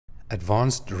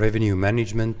Advanced revenue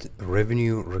management,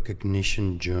 revenue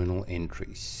recognition journal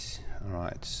entries. All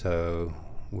right, so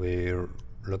we're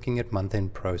looking at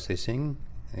month-end processing.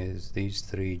 Is these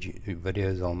three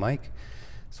videos I'll make.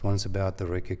 This one's about the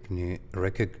revenue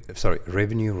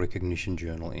recognition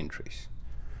journal entries.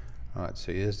 All right,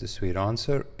 so here's the sweet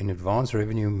answer. In advanced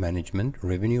revenue management,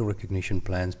 revenue recognition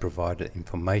plans provide the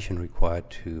information required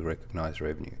to recognize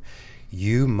revenue.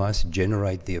 You must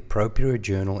generate the appropriate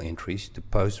journal entries to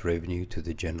post revenue to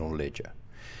the general ledger.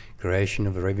 Creation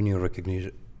of revenue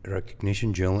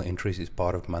recognition journal entries is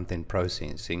part of month-end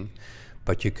processing,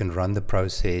 but you can run the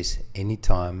process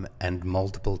anytime and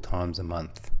multiple times a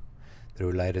month. The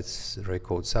related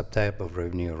record subtab of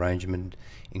revenue arrangement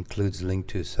includes link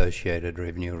to associated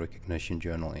revenue recognition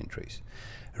journal entries.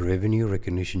 Revenue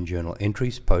recognition journal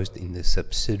entries post in the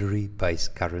subsidiary base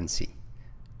currency.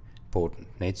 Important.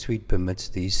 NetSuite permits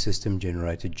these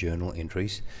system-generated journal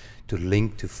entries to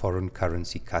link to foreign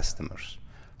currency customers.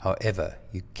 However,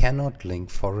 you cannot link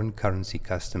foreign currency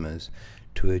customers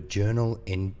to journal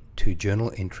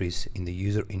entries in the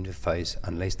user interface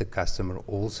unless the customer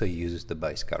also uses the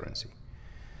base currency.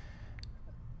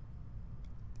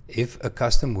 If a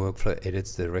custom workflow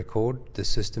edits the record, the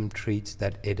system treats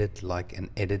that edit like an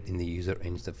edit in the user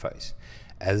interface.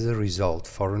 As a result,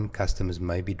 foreign customers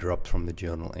may be dropped from the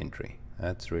journal entry.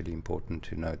 That's really important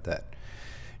to note that.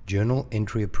 Journal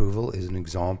entry approval is an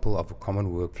example of a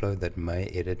common workflow that may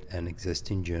edit an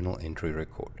existing journal entry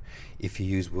record. If you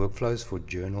use workflows for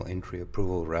journal entry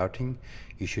approval routing,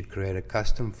 you should create a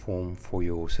custom form for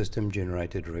your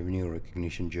system-generated revenue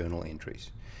recognition journal entries.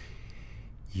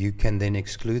 You can then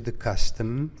exclude the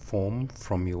custom form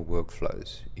from your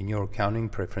workflows. In your accounting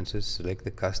preferences, select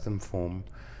the custom form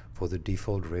for the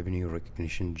default revenue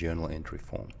recognition journal entry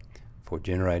form. For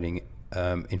generating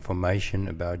information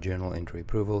about journal entry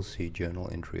approval, see journal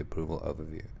entry approval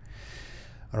overview.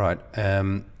 All right,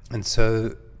 and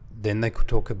so then they could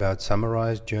talk about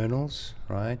summarized journals,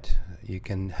 right? You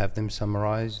can have them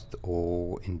summarized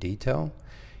or in detail.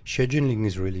 Scheduling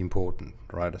is really important,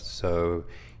 right? So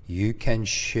you can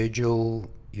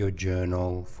schedule your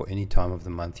journal for any time of the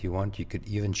month you want. You could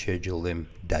even schedule them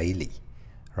daily,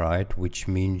 right? Which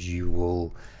means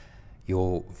your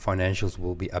financials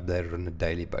will be updated on a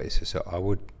daily basis. So I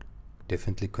would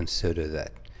definitely consider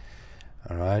that.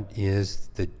 All right, here is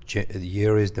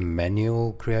the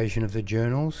manual creation of the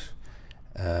journals,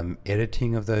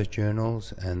 editing of those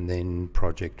journals, and then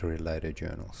project-related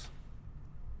journals.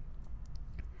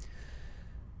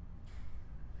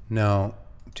 Now,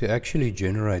 to actually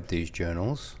generate these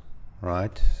journals,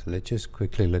 right, let's just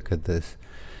quickly look at this.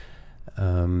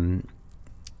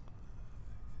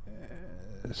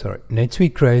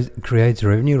 NetSuite creates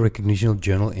revenue recognition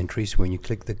journal entries when you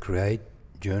click the Create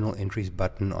Journal Entries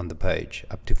button on the page.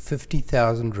 Up to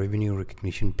 50,000 revenue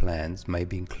recognition plans may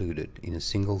be included in a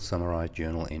single summarized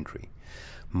journal entry.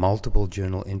 Multiple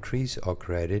journal entries are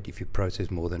created if you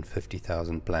process more than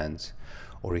 50,000 plans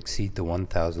or exceed the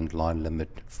 1,000 line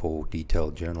limit for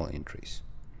detailed journal entries.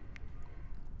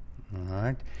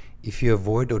 Alright. If you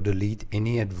avoid or delete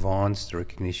any advanced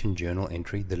recognition journal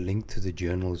entry, the link to the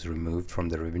journal is removed from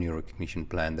the revenue recognition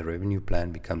plan. The revenue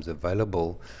plan becomes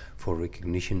available for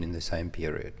recognition in the same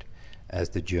period as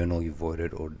the journal you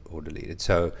avoided or deleted.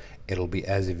 So it'll be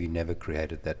as if you never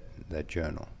created that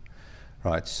journal.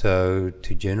 Right, so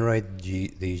to generate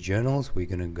these journals, we're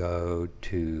going to go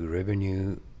to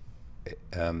revenue.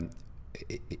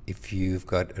 If you've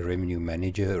got a revenue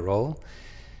manager role,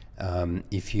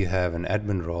 if you have an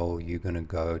admin role, you're going to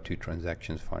go to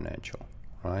transactions financial,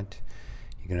 right?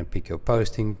 You're going to pick your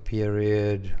posting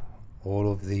period,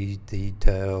 all of these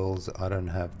details. I don't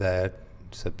have that.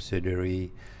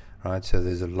 Subsidiary, right? So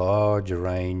there's a large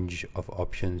range of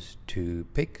options to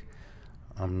pick.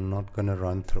 I'm not going to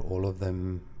run through all of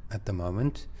them at the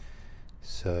moment.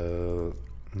 So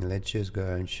let's just go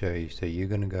and show you. So you're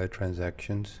going to go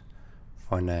transactions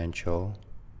financial.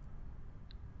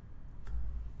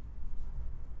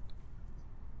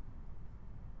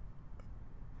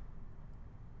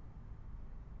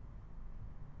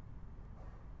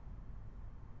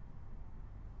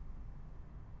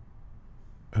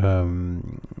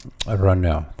 Run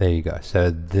now. There you go. So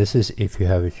this is if you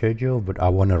have a schedule, but I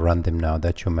want to run them now.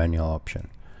 That's your manual option.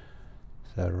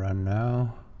 So run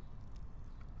now.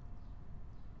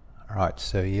 Alright,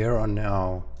 so here are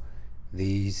now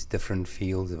these different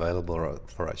fields available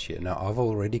for us here. Now I've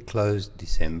already closed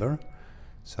December,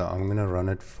 so I'm going to run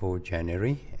it for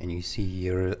January, and you see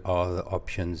here are the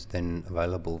options then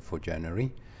available for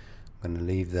January. I'm going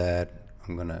to leave that.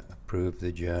 I'm going to approve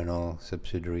the journal.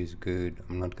 Subsidiary is good.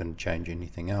 I'm not going to change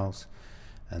anything else.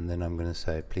 and then I'm going to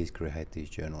say please create these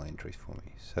journal entries for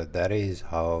me. So that is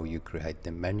how you create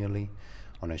them manually.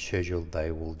 On a schedule,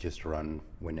 they will just run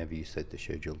whenever you set the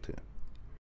schedule to.